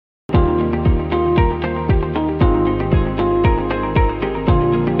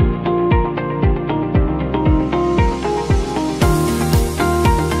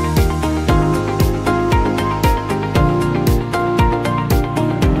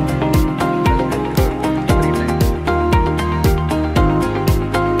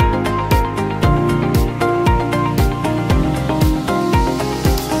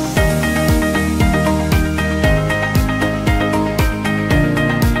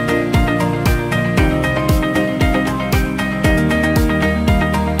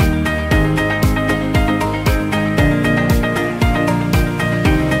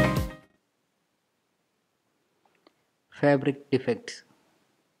Fabric defects.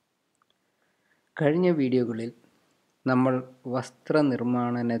 കഴിഞ്ഞ വീഡിയോകളിൽ നമ്മൾ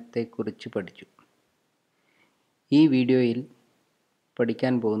വസ്ത്രനിർമ്മാണത്തെക്കുറിച്ച് പഠിച്ചു. ഈ വീഡിയോയിൽ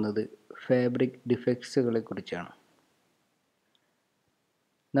പഠിക്കാൻ പോകുന്നത് ഫാബ്രിക് ഡിഫക്ട്സുകളെക്കുറിച്ചാണ്.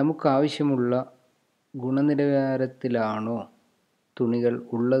 നമുക്കാവശ്യമുള്ള ഗുണനിലവാരത്തിലാണോ തുണികൾ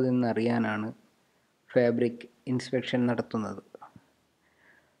ഉള്ളതെന്നറിയാനാണ് ഫാബ്രിക് ഇൻസ്പെക്ഷൻ നടത്തുന്നത്.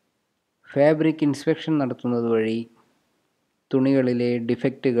 ഫാബ്രിക് ഇൻസ്പെക്ഷൻ നടത്തുന്നത് വഴി തുണികളിലെ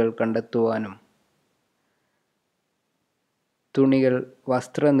ഡിഫക്റ്റുകൾ കണ്ടെത്തുവാനും തുണികൾ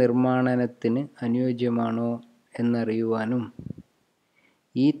വസ്ത്രനിർമ്മാണത്തിന് അനുയോജ്യമാണോ എന്നറിയുവാനും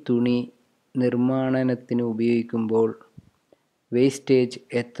ഈ തുണി നിർമ്മാണത്തിന് ഉപയോഗിക്കുമ്പോൾ വേസ്റ്റേജ്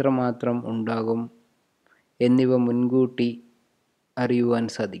എത്രമാത്രം ഉണ്ടാകും എന്നിവ മുൻകൂട്ടി അറിയുവാൻ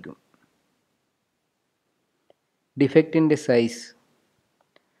സാധിക്കും. ഡിഫക്റ്റിൻ്റെ സൈസ്,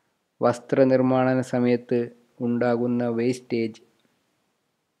 വസ്ത്രനിർമ്മാണ സമയത്ത് ഉണ്ടാകുന്ന വേസ്റ്റേജ്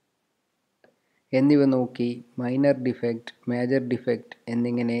എന്നിവ നോക്കി മൈനർ ഡിഫക്റ്റ്, മേജർ ഡിഫക്റ്റ്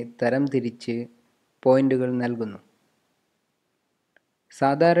എന്നിങ്ങനെ തരംതിരിച്ച് പോയിന്റുകൾ നൽകുന്നു.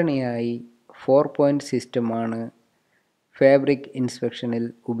 സാധാരണയായി 4 പോയിന്റ് സിസ്റ്റമാണ് ഫാബ്രിക് ഇൻസ്പെക്ഷനിൽ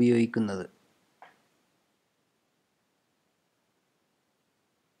ഉപയോഗിക്കുന്നത്.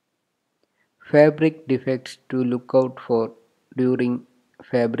 Fabric defects to look out for during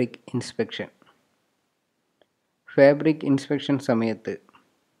fabric inspection. Fabric inspection സമയത്ത്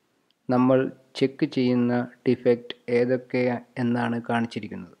നമ്മൾ ചെക്ക് ചെയ്യുന്ന ഡിഫക്റ്റ് ഏതൊക്കെ എന്നാണ്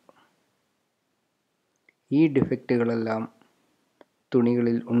കാണിച്ചിരിക്കുന്നത്. ഈ ഡിഫക്റ്റുകളെല്ലാം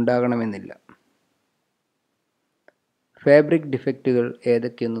തുണികളിൽ ഉണ്ടാകണമെന്നില്ല. ഫാബ്രിക് ഡിഫക്റ്റുകൾ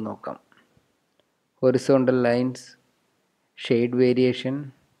ഏതൊക്കെയെന്ന് നോക്കാം. Horizontal lines, shade variation,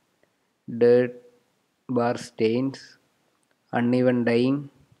 dirt bar Staines, uneven dying,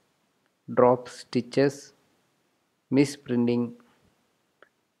 drop stitches, miss printing,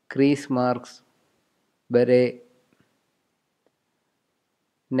 crease marks, beret,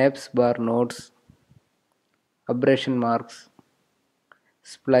 nebs bar notes, abrasion marks,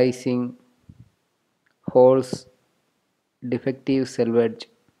 splicing, holes, defective selvage,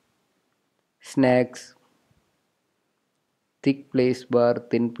 snags, thick place bar,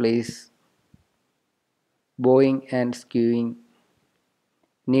 thin place, bowing and skewing,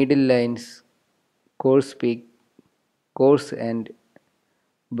 needle lines, coarse peak, coarse and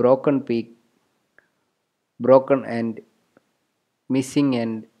broken peak, broken and missing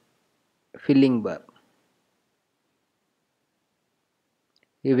and filling bar.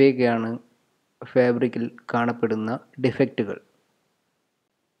 ഇവയൊക്കെയാണ് ഫാബ്രിക്കിൽ കാണപ്പെടുന്ന ഡിഫക്റ്റുകൾ.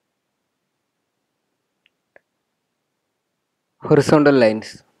 Horizontal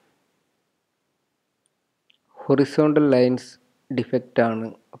lines. Horizontal lines ഡിഫക്റ്റാണ്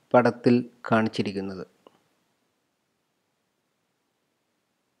പടത്തിൽ കാണിച്ചിരിക്കുന്നത്.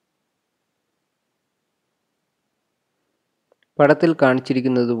 പടത്തിൽ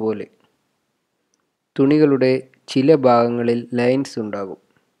കാണിച്ചിരിക്കുന്നതുപോലെ തുണികളുടെ ചില ഭാഗങ്ങളിൽ lines ഉണ്ടാകും.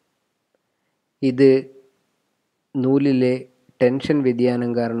 ഇത് നൂലിലെ ടെൻഷൻ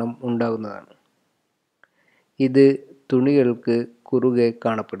വ്യതിയാനം കാരണം ഉണ്ടാകുന്നതാണ്. ഇത് തുണികൾക്ക് കുറുകെ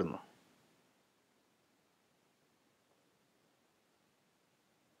കാണപ്പെടുന്നു.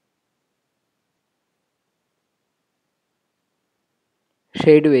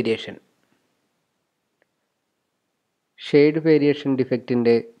 Shade variation. ഷെയ്ഡ് വേരിയേഷൻ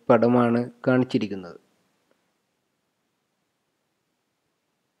ഡിഫക്റ്റിൻ്റെ പടമാണ് കാണിച്ചിരിക്കുന്നത്.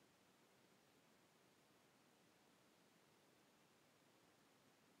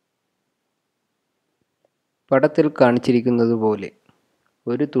 പടത്തിൽ കാണിച്ചിരിക്കുന്നതുപോലെ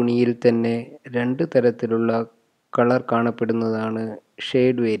ഒരു തുണിയിൽ തന്നെ 2 തരത്തിലുള്ള കളർ കാണപ്പെടുന്നതാണ്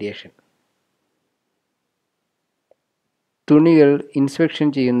ഷെയ്ഡ് വേരിയേഷൻ. തുണികൾ ഇൻസ്പെക്ഷൻ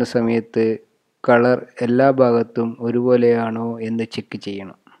ചെയ്യുന്ന സമയത്ത് കളർ എല്ലാ ഭാഗത്തും ഒരുപോലെയാണോ എന്ന് ചെക്ക്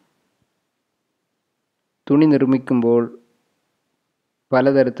ചെയ്യണം. തുണി നിർമ്മിക്കുമ്പോൾ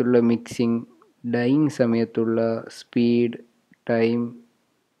പലതരത്തിലുള്ള മിക്സിംഗ്, ഡൈയിങ് സമയത്തുള്ള സ്പീഡ്, ടൈം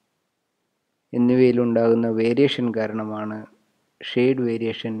എന്നിവയിലുണ്ടാകുന്ന വേരിയേഷൻ കാരണമാണ് ഷെയ്ഡ്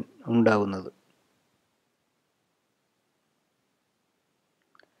വേരിയേഷൻ ഉണ്ടാകുന്നത്.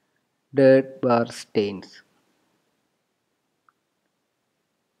 Dirt bar Staines.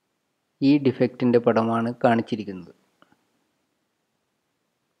 ഈ ഡിഫക്റ്റിൻ്റെ പടമാണ് കാണിച്ചിരിക്കുന്നത്.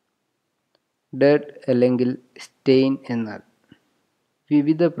 ഡേർട്ട് അല്ലെങ്കിൽ സ്റ്റെയിൻ എന്നാൽ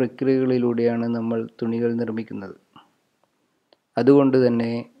വിവിധ പ്രക്രിയകളിലൂടെയാണ് നമ്മൾ തുണികൾ നിർമ്മിക്കുന്നത്. അതുകൊണ്ട്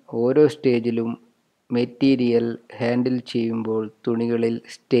തന്നെ ഓരോ സ്റ്റേജിലും മെറ്റീരിയൽ ഹാൻഡിൽ ചെയ്യുമ്പോൾ തുണികളിൽ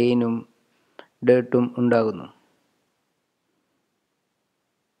സ്റ്റെയിനും ഡേർട്ടും ഉണ്ടാകുന്നു.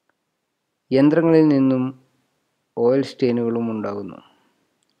 യന്ത്രങ്ങളിൽ നിന്നും ഓയിൽ സ്റ്റെയിനുകളും ഉണ്ടാകുന്നു.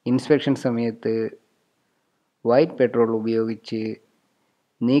 ഇൻസ്പെക്ഷൻ സമയത്ത് വൈറ്റ് പെട്രോൾ ഉപയോഗിച്ച്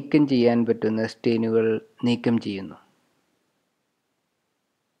നീക്കം ചെയ്യാൻ പറ്റുന്ന സ്റ്റെയിനുകൾ നീക്കം ചെയ്യുന്നു.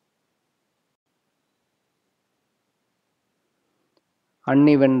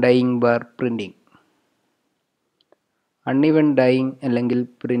 Uneven dying bar printing. Uneven dying അല്ലെങ്കിൽ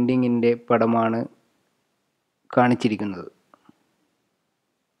പ്രിന്റിങ്ങിൻ്റെ പടമാണ് കാണിച്ചിരിക്കുന്നത്.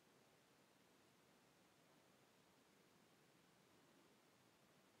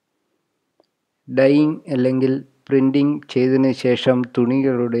 ഡൈയിങ് അല്ലെങ്കിൽ പ്രിന്റിംഗ് ചെയ്തതിനു ശേഷം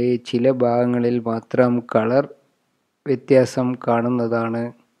തുണികളുടെ ചില ഭാഗങ്ങളിൽ മാത്രം കളർ വ്യത്യാസം കാണുന്നതാണ്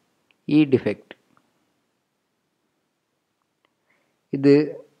ഈ ഡിഫക്റ്റ്. ഇത്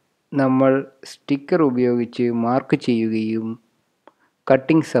നമ്മൾ സ്റ്റിക്കർ ഉപയോഗിച്ച് മാർക്ക് ചെയ്യുകയും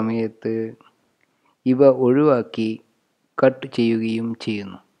കട്ടിംഗ് സമയത്ത് ഇവ ഒഴിവാക്കി കട്ട് ചെയ്യുകയും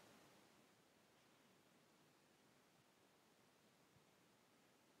ചെയ്യുന്നു.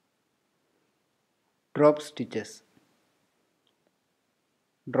 Drop stitches.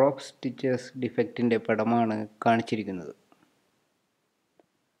 ഡ്രോപ്പ് സ്റ്റിച്ചസ് ഡിഫക്റ്റിൻ്റെ പടമാണ് കാണിച്ചിരിക്കുന്നത്.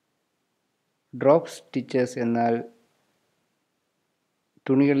 ഡ്രോപ്പ് സ്റ്റിച്ചസ് എന്നാൽ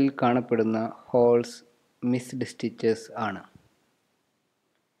തുണികളിൽ കാണപ്പെടുന്ന ഹോൾസ്, മിസ്ഡ് സ്റ്റിച്ചസ് ആണ്.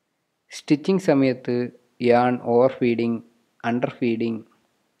 സ്റ്റിച്ചിങ് സമയത്ത് yarn over feeding, under feeding,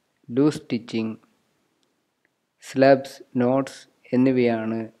 loose stitching, സ്ലബ്സ്, notes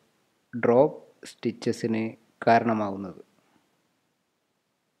എന്നിവയാണ് ഡ്രോപ്പ് സ്റ്റിച്ചസിന് കാരണമാകുന്നത്.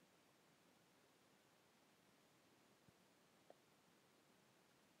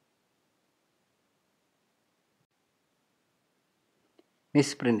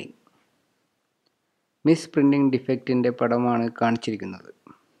 Miss printing. മിസ് പ്രിന്റിംഗ് ഡിഫക്റ്റിൻ്റെ പടമാണ് കാണിച്ചിരിക്കുന്നത്.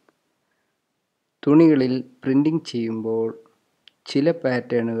 തുണികളിൽ പ്രിന്റിംഗ് ചെയ്യുമ്പോൾ ചില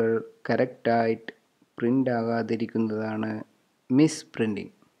പാറ്റേണുകൾ കറക്റ്റായിട്ട് പ്രിൻ്റ് ആകാതിരിക്കുന്നതാണ് മിസ്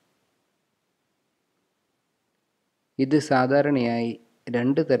പ്രിന്റിംഗ്. ഇത് സാധാരണയായി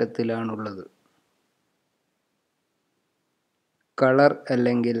രണ്ട് തരത്തിലാണുള്ളത്. കളർ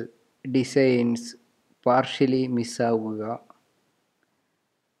അല്ലെങ്കിൽ ഡിസൈൻസ് പാർഷ്യലി മിസ്സാവുക,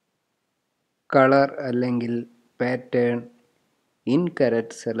 കളർ അല്ലെങ്കിൽ പാറ്റേൺ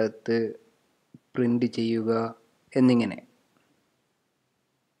ഇൻകറക്റ്റ് സ്ഥലത്ത് പ്രിൻ്റ് ചെയ്യുക എന്നിങ്ങനെ.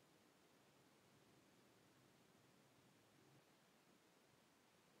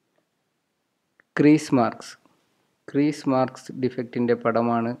 Crease marks. ക്രീസ് മാർക്സ് ഡിഫക്റ്റിൻ്റെ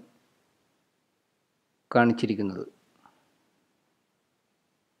പടമാണ് കാണിച്ചിരിക്കുന്നത്.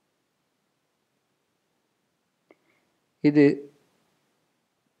 ഇത്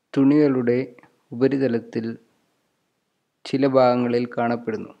തുണികളുടെ ഉപരിതലത്തിൽ ചില ഭാഗങ്ങളിൽ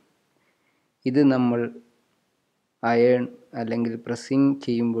കാണപ്പെടുന്നു. ഇത് നമ്മൾ അയൺ അല്ലെങ്കിൽ പ്രസ്സിങ്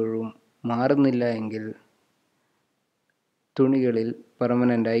ചെയ്യുമ്പോഴും മാറുന്നില്ല എങ്കിൽ തുണികളിൽ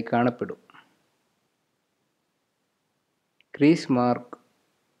പെർമനൻ്റായി കാണപ്പെടും. ക്രീസ് മാർക്ക്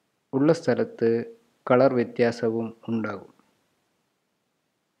ഉള്ള സ്ഥലത്ത് കളർ വ്യത്യാസവും ഉണ്ടാകും.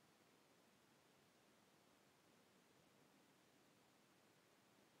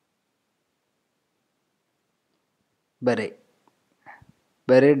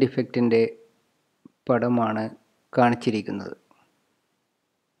 ബരെ ഡിഫക്റ്റിൻ്റെ പടമാണ് കാണിച്ചിരിക്കുന്നത്.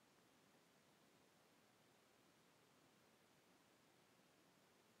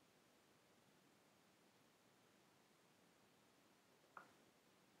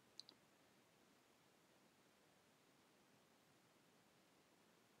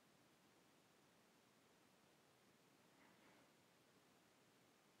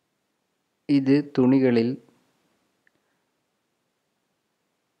 ഇത്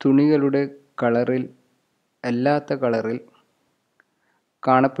തുണികളുടെ കളറിൽ അല്ലാത്ത കളറിൽ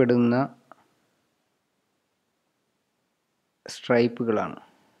കാണപ്പെടുന്ന സ്ട്രൈപ്പുകളാണ്.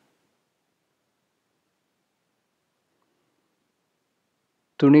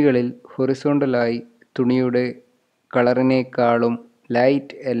 തുണികളിൽ ഹൊറിസോണ്ടലായി തുണിയുടെ കളറിനേക്കാളും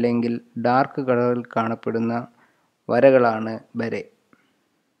ലൈറ്റ് അല്ലെങ്കിൽ ഡാർക്ക് കളറിൽ കാണപ്പെടുന്ന വരകളാണ് ബരെ.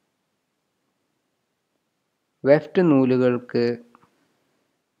 വെഫ്റ്റ് നൂലുകൾക്ക്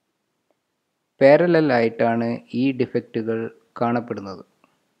പാരലൽ ആയിട്ടാണ് ഈ ഡിഫക്റ്റുകൾ കാണപ്പെടുന്നത്.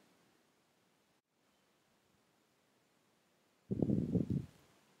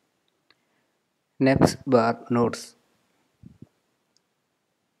 നെബ്സ് ബാർ നോട്ട്സ്.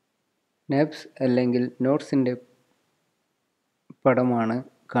 നെബ്സ് അല്ലെങ്കിൽ നോട്ട്സിൻ്റെ പടമാണ്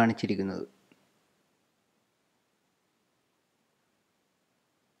കാണിച്ചിരിക്കുന്നത്.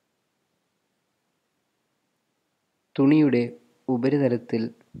 തുണിയുടെ ഉപരിതലത്തിൽ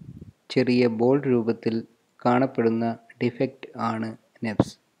ചെറിയ ബോൾ രൂപത്തിൽ കാണപ്പെടുന്ന ഡിഫക്റ്റ് ആണ്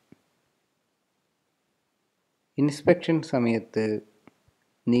നെബ്സ്. ഇൻസ്പെക്ഷൻ സമയത്ത്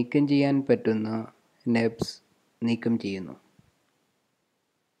നീക്കം ചെയ്യാൻ പറ്റുന്ന നെബ്സ് നീക്കം ചെയ്യുന്നു.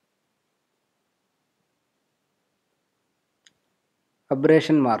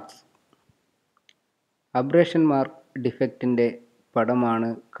 Abrasion marks. അബ്രേഷൻ മാർക്ക് ഡിഫക്റ്റിൻ്റെ പടമാണ്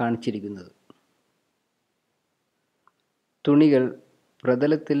കാണിച്ചിരിക്കുന്നത്. തുണികൾ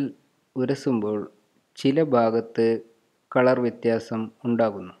പ്രതലത്തിൽ ഉരസുമ്പോൾ ചില ഭാഗത്ത് കളർ വ്യത്യാസം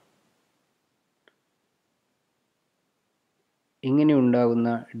ഉണ്ടാകുന്നു. ഇങ്ങനെ ഉണ്ടാകുന്ന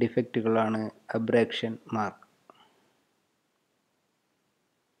ഡിഫക്റ്റുകളാണ് അബ്രേഷൻ മാർക്ക്.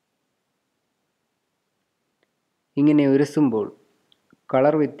 ഇങ്ങനെ ഉരസുമ്പോൾ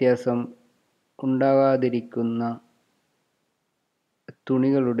കളർ വ്യത്യാസം ഉണ്ടാകാതിരിക്കുന്ന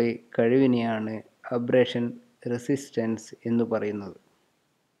തുണികളുടെ കഴിവിനെയാണ് അബ്രേഷൻ റെസിസ്റ്റൻസ് എന്ന് പറയുന്നത്.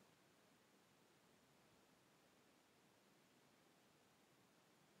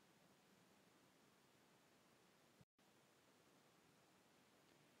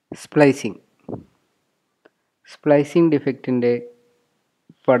 സ്പ്ലൈസിംഗ്. സ്പ്ലൈസിംഗ് ഡിഫക്റ്റിൻ്റെ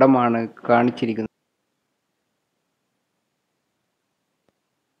പടമാണ് കാണിച്ചിരിക്കുന്നത്.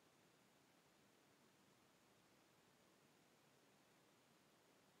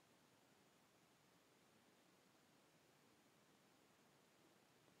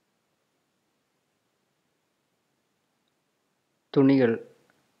 തുണികൾ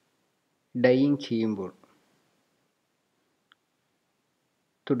ഡൈയിങ് ചെയ്യുമ്പോൾ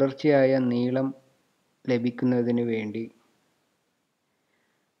തുടർച്ചയായ നീളം ലഭിക്കുന്നതിന് വേണ്ടി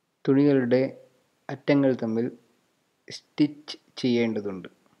തുണികളുടെ അറ്റങ്ങൾ തമ്മിൽ സ്റ്റിച്ച് ചെയ്യേണ്ടതുണ്ട്.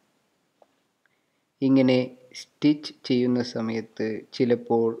 ഇങ്ങനെ സ്റ്റിച്ച് ചെയ്യുന്ന സമയത്ത്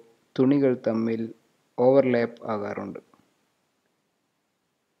ചിലപ്പോൾ തുണികൾ തമ്മിൽ ഓവർലാപ്പ് ആകാറുണ്ട്.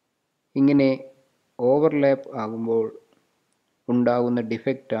 ഇങ്ങനെ ഓവർലാപ്പ് ആകുമ്പോൾ ഉണ്ടാകുന്ന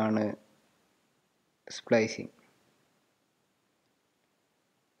ഡിഫക്റ്റാണ് സ്പ്ലൈസിംഗ്.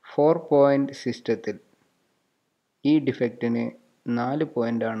 4 പോയിൻ്റ് സിസ്റ്റത്തിൽ ഈ ഡിഫക്റ്റിന് 4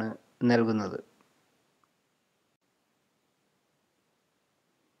 പോയിൻ്റാണ് നൽകുന്നത്.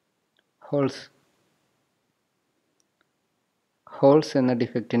 ഹോൾസ്. ഹോൾസ് എന്ന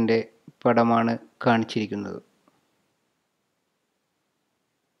ഡിഫക്റ്റിൻ്റെ പടമാണ് കാണിച്ചിരിക്കുന്നത്.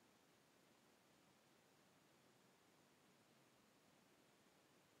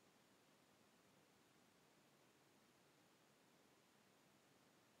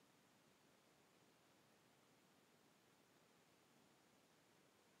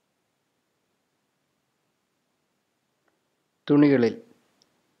 തുണികളിൽ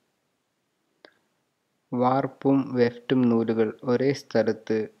വാർപ്പും വെഫ്റ്റും നൂലുകൾ ഒരേ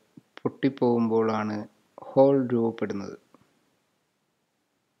സ്ഥലത്ത് പൊട്ടിപ്പോകുമ്പോഴാണ് ഹോൾ രൂപപ്പെടുന്നത്.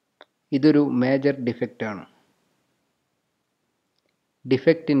 ഇതൊരു മേജർ ഡിഫക്റ്റാണ്.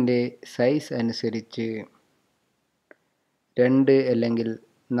 ഡിഫക്റ്റിൻ്റെ സൈസ് അനുസരിച്ച് 2 അല്ലെങ്കിൽ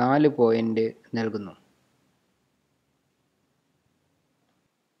 4 പോയിൻ്റ് നൽകുന്നു.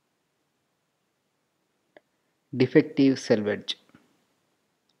 ഡിഫക്റ്റീവ് സെൽവെഡ്ജ്.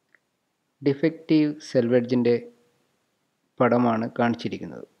 ഡിഫക്റ്റീവ് സെൽവെഡ്ജിൻ്റെ പടമാണ്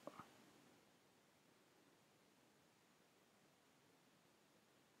കാണിച്ചിരിക്കുന്നത്.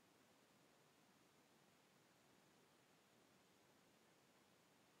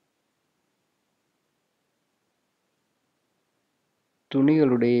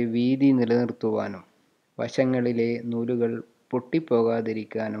 തുണികളുടെ വീതി നിലനിർത്തുവാനും വശങ്ങളിലെ നൂലുകൾ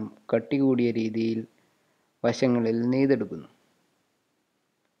പൊട്ടിപ്പോകാതിരിക്കാനും കട്ടി കൂടിയ രീതിയിൽ വശങ്ങളിൽ നെയ്തെടുക്കുന്നു.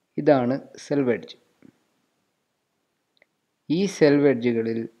 ഇതാണ് സെൽവെഡ്ജ്. ഈ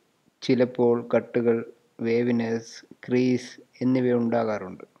സെൽവെഡ്ജുകളിൽ ചിലപ്പോൾ കട്ടുകൾ, വേവിനെസ്, ക്രീസ് എന്നിവ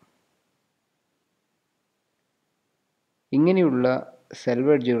ഉണ്ടാകാറുണ്ട്. ഇങ്ങനെയുള്ള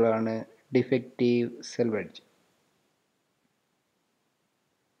സെൽവെഡ്ജുകളാണ് ഡിഫക്റ്റീവ് സെൽവെഡ്ജ്.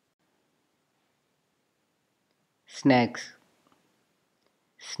 സ്നാഗ്സ്.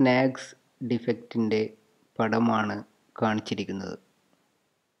 സ്നാഗ്സ് ഡിഫക്റ്റിൻ്റെ പടമാണ് കാണിച്ചിരിക്കുന്നത്.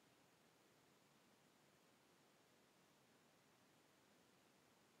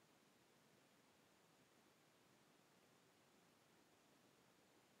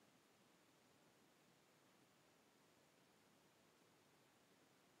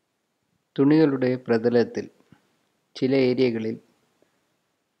 തുണികളുടെ പ്രതലത്തിൽ ചില ഏരിയകളിൽ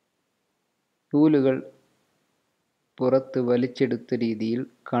നൂലുകൾ പുറത്ത് വലിച്ചെടുത്ത രീതിയിൽ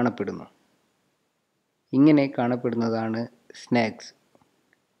കാണപ്പെടുന്നു. ഇങ്ങനെ കാണപ്പെടുന്നതാണ് സ്നാഗ്സ്.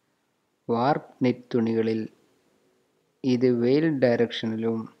 വാർപ്പ് നെറ്റ് തുണികളിൽ ഇത് വെയിൽ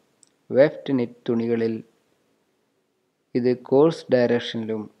ഡയറക്ഷനിലും വെഫ്റ്റ് നെറ്റ് തുണികളിൽ ഇത് കോഴ്സ്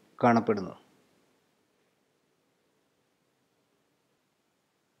ഡയറക്ഷനിലും കാണപ്പെടുന്നു.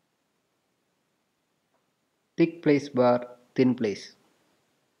 thick place bar, thin place.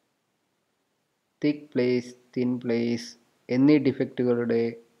 തിക്ക് പ്ലേസ്, തിൻ പ്ലേസ് എന്നീ ഡിഫക്റ്റുകളുടെ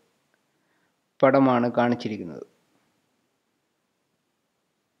പടമാണ് കാണിച്ചിരിക്കുന്നത്.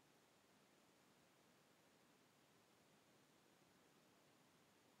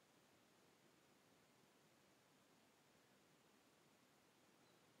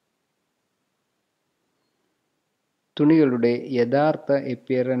 തുണികളുടെ യഥാർത്ഥ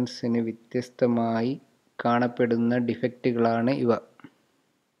അപ്പിയറൻസിന് വ്യത്യസ്തമായി കാണപ്പെടുന്ന ഡിഫക്റ്റുകളാണ് ഇവ.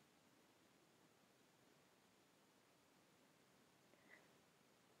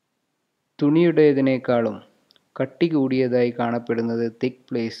 തുണിയുടേതിനേക്കാളും കട്ടി കൂടിയതായി കാണപ്പെടുന്നത് തിക്ക്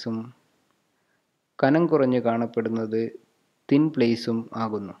പ്ലേസും കനം കുറഞ്ഞ് കാണപ്പെടുന്നത് തിൻ പ്ലേസും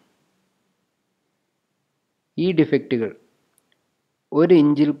ആകുന്നു. ഈ ഡിഫക്റ്റുകൾ 1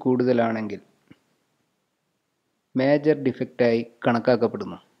 ഇഞ്ചിൽ കൂടുതലാണെങ്കിൽ മേജർ ഡിഫക്റ്റായി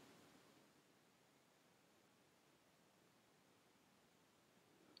കണക്കാക്കപ്പെടുന്നു.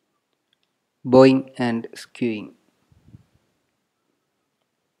 Boeing and സ്ക്യൂയിങ്.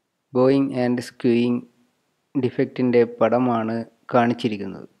 ബോയിങ് ആൻഡ് സ്ക്യൂയിങ് ഡിഫക്റ്റിൻ്റെ പടമാണ്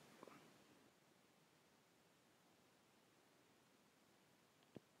കാണിച്ചിരിക്കുന്നത്.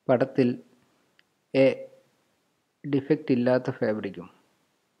 പടത്തിൽ എ ഡിഫക്റ്റ് ഇല്ലാത്ത ഫാബ്രിക്കും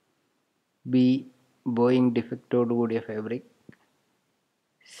ബി ബോയിങ് ഡിഫക്റ്റോട് കൂടിയ ഫാബ്രിക്,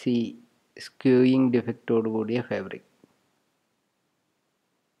 സി സ്ക്യൂയിങ് ഡിഫക്റ്റോട് കൂടിയ ഫാബ്രിക്.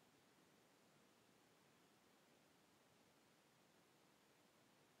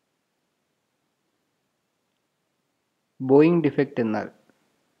 ബോയിങ് ഡിഫക്റ്റ് എന്നാൽ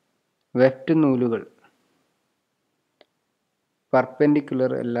വെഫ്റ്റ് നൂലുകൾ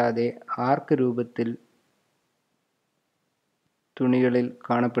പെർപെൻഡിക്കുലർ അല്ലാതെ ആർക്ക് രൂപത്തിൽ തുണികളിൽ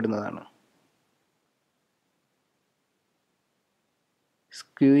കാണപ്പെടുന്നതാണ്.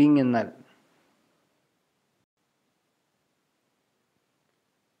 സ്ക്യൂയിങ് എന്നാൽ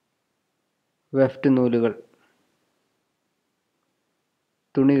വെഫ്റ്റ് നൂലുകൾ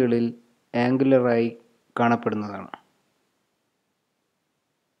തുണികളിൽ ആംഗുലറായി കാണപ്പെടുന്നതാണ്.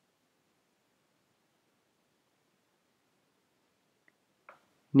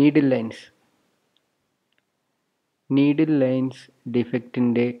 Needle lines. നീഡിൽ ലൈൻസ്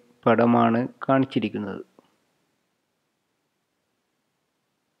ഡിഫക്റ്റിൻ്റെ പടമാണ് കാണിച്ചിരിക്കുന്നത്.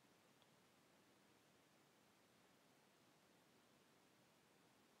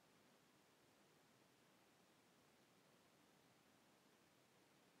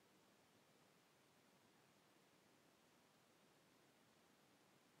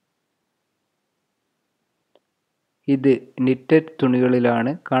 ഇത് നിറ്റഡ്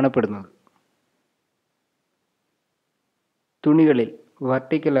തുണികളിലാണ് കാണപ്പെടുന്നത്. തുണികളിൽ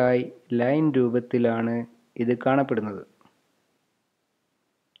വെർട്ടിക്കലായി ലൈൻ രൂപത്തിലാണ് ഇത് കാണപ്പെടുന്നത്.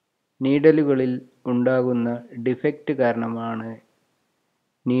 നീഡലുകളിൽ ഉണ്ടാകുന്ന ഡിഫക്റ്റ് കാരണമാണ്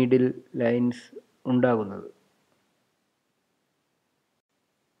നീഡിൽ ലൈൻസ് ഉണ്ടാകുന്നത്.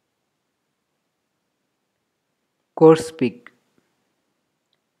 കോഴ്സ് പിക്ക്.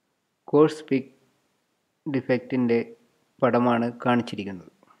 കോഴ്സ് പിക്ക് ഡിഫക്റ്റിൻ്റെ പടമാണ്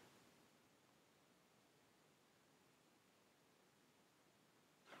കാണിച്ചിരിക്കുന്നത്.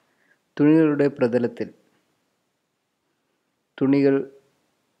 തുണികളുടെ പ്രതലത്തിൽ തുണികൾ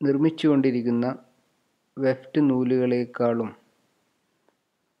നിർമ്മിച്ചുകൊണ്ടിരിക്കുന്ന വെഫ്റ്റ് നൂലുകളേക്കാളും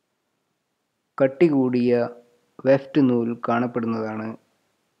കട്ടി കൂടിയ വെഫ്റ്റ് നൂൽ കാണപ്പെടുന്നതാണ്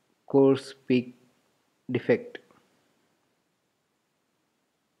കോഴ്സ് പിക്ക് ഡിഫക്റ്റ്.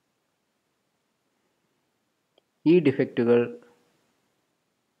 ഈ ഡിഫക്റ്റുകൾ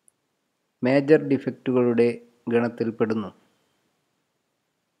major ഡിഫക്റ്റുകളുടെ ഗണത്തിൽപ്പെടുന്നു.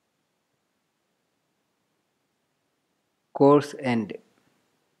 Course end.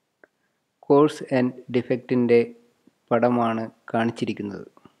 Course end ഡിഫക്റ്റിൻ്റെ പടമാണ് കാണിച്ചിരിക്കുന്നത്.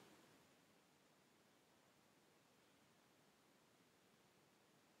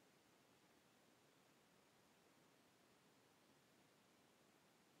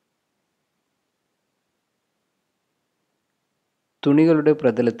 തുണികളുടെ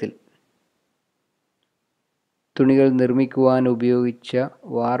പ്രതലത്തിൽ തുണികൾ നിർമ്മിക്കുവാൻ ഉപയോഗിച്ച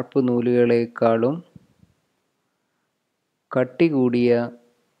വാർപ്പ് നൂലുകളേക്കാളും കട്ടി കൂടിയ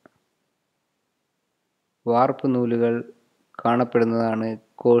വാർപ്പ് നൂലുകൾ കാണപ്പെടുന്നതാണ്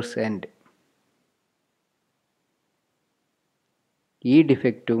കോഴ്സ് എൻഡ്. ഈ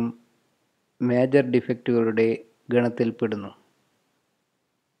ഡിഫക്റ്റും മേജർ ഡിഫക്റ്റുകളുടെ ഗണത്തിൽപ്പെടുന്നു.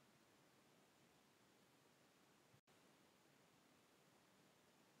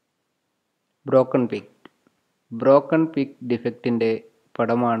 ബ്രോക്കൺ പിക്ക്. ബ്രോക്കൺ പിക്ക് ഡിഫക്റ്റിൻ്റെ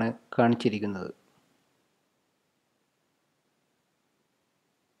പടമാണ് കാണിച്ചിരിക്കുന്നത്.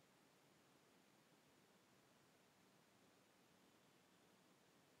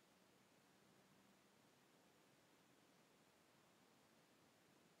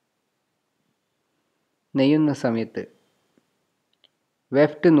 നെയ്യുന്ന സമയത്ത്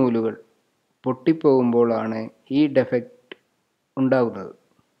വെഫ്റ്റ് നൂലുകൾ പൊട്ടിപ്പോകുമ്പോഴാണ് ഈ ഡിഫക്റ്റ് ഉണ്ടാകുന്നത്.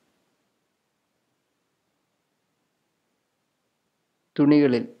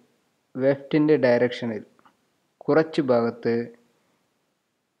 തുണികളിൽ വെഫ്റ്റിൻ്റെ ഡയറക്ഷനിൽ കുറച്ച് ഭാഗത്ത്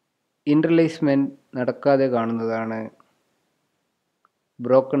ഇൻ്റർലേസ്മെൻറ്റ് നടക്കാതെ കാണുന്നതാണ്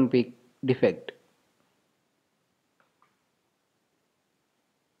broken peak defect.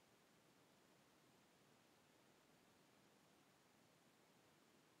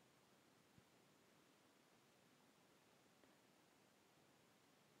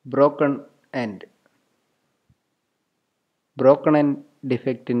 Broken end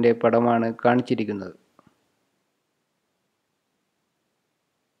ഡിഫക്റ്റിൻ്റെ പടമാണ് കാണിച്ചിരിക്കുന്നത്.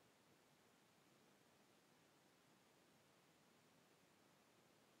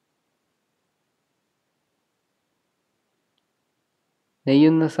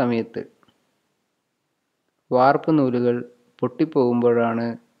 നെയ്യുന്ന സമയത്ത് വാർപ്പ് നൂലുകൾ പൊട്ടിപ്പോകുമ്പോഴാണ്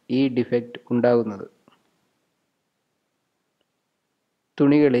ഈ ഡിഫക്റ്റ് ഉണ്ടാകുന്നത്.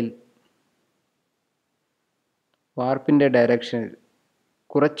 തുണികളിൽ വാർപ്പിൻ്റെ ഡയറക്ഷനിൽ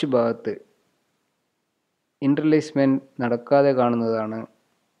കുറച്ച് ഭാഗത്ത് ഇൻ്റർലേസ്മെൻറ്റ് നടക്കാതെ കാണുന്നതാണ്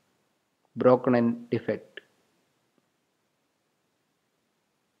broken end defect.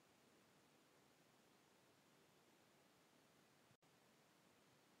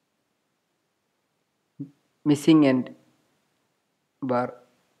 Missing end bar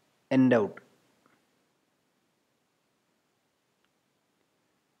end out.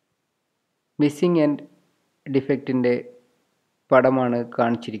 Missing end ഡിഫക്റ്റിൻ്റെ പടമാണ്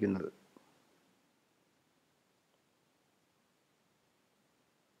കാണിച്ചിരിക്കുന്നത്.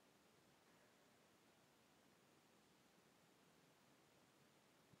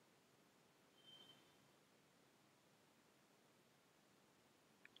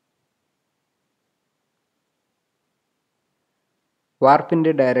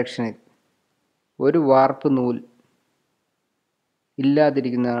 വാർപ്പിൻ്റെ ഡയറക്ഷനിൽ ഒരു വാർപ്പ് നൂൽ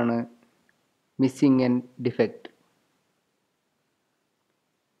ഇല്ലാതിരിക്കുന്നതാണ് മിസ്സിംഗ് എൻഡ് ഡിഫക്റ്റ്.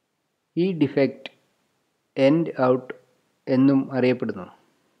 ഈ ഡിഫക്റ്റ് എൻഡ് ഔട്ട് എന്നും അറിയപ്പെടുന്നു.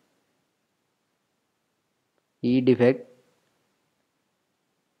 ഈ ഡിഫക്റ്റ്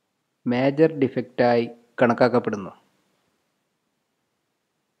മേജർ ഡിഫക്റ്റായി കണക്കാക്കപ്പെടുന്നു.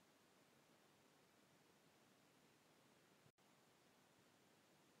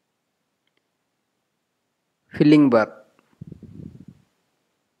 ഫില്ലിംഗ്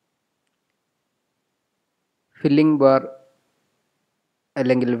ബാർ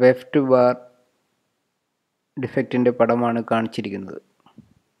അല്ലെങ്കിൽ വെഫ്റ്റ് ബാർ ഡിഫക്റ്റിൻ്റെ പടമാണ് കാണിച്ചിരിക്കുന്നത്.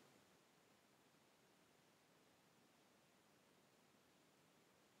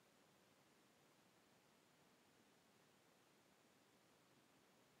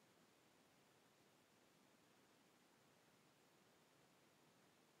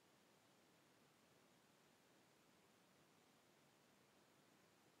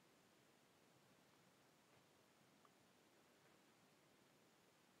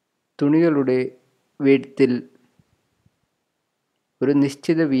 തുണികളുടെ വിഡ്ത്തിൽ ഒരു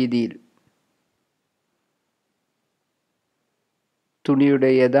നിശ്ചിത വീതിയിൽ തുണിയുടെ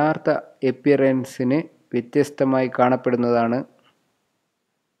യഥാർത്ഥ അപ്പിയറൻസിന് വ്യത്യസ്തമായി കാണപ്പെടുന്നതാണ്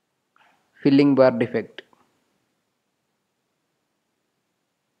ഫില്ലിംഗ് ബാർ ഡിഫക്റ്റ്.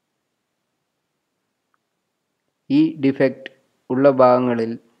 ഈ ഡിഫക്റ്റ് ഉള്ള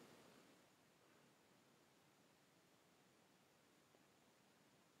ഭാഗങ്ങളിൽ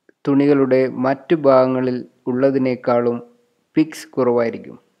തുണികളുടെ മറ്റു ഭാഗങ്ങളിൽ ഉള്ളതിനേക്കാളും പിക്സ്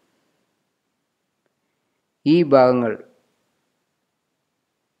കുറവായിരിക്കും. ഈ ഭാഗങ്ങൾ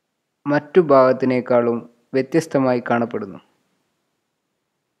മറ്റു ഭാഗത്തിനേക്കാളും വ്യത്യസ്തമായി കാണപ്പെടുന്നു.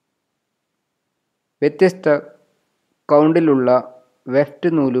 വ്യത്യസ്ത കൗണ്ടിലുള്ള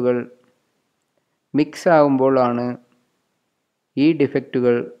വെഫ്റ്റ് നൂലുകൾ മിക്സ് ആകുമ്പോഴാണ് ഈ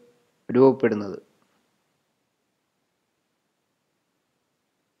ഡിഫക്റ്റുകൾ രൂപപ്പെടുന്നത്.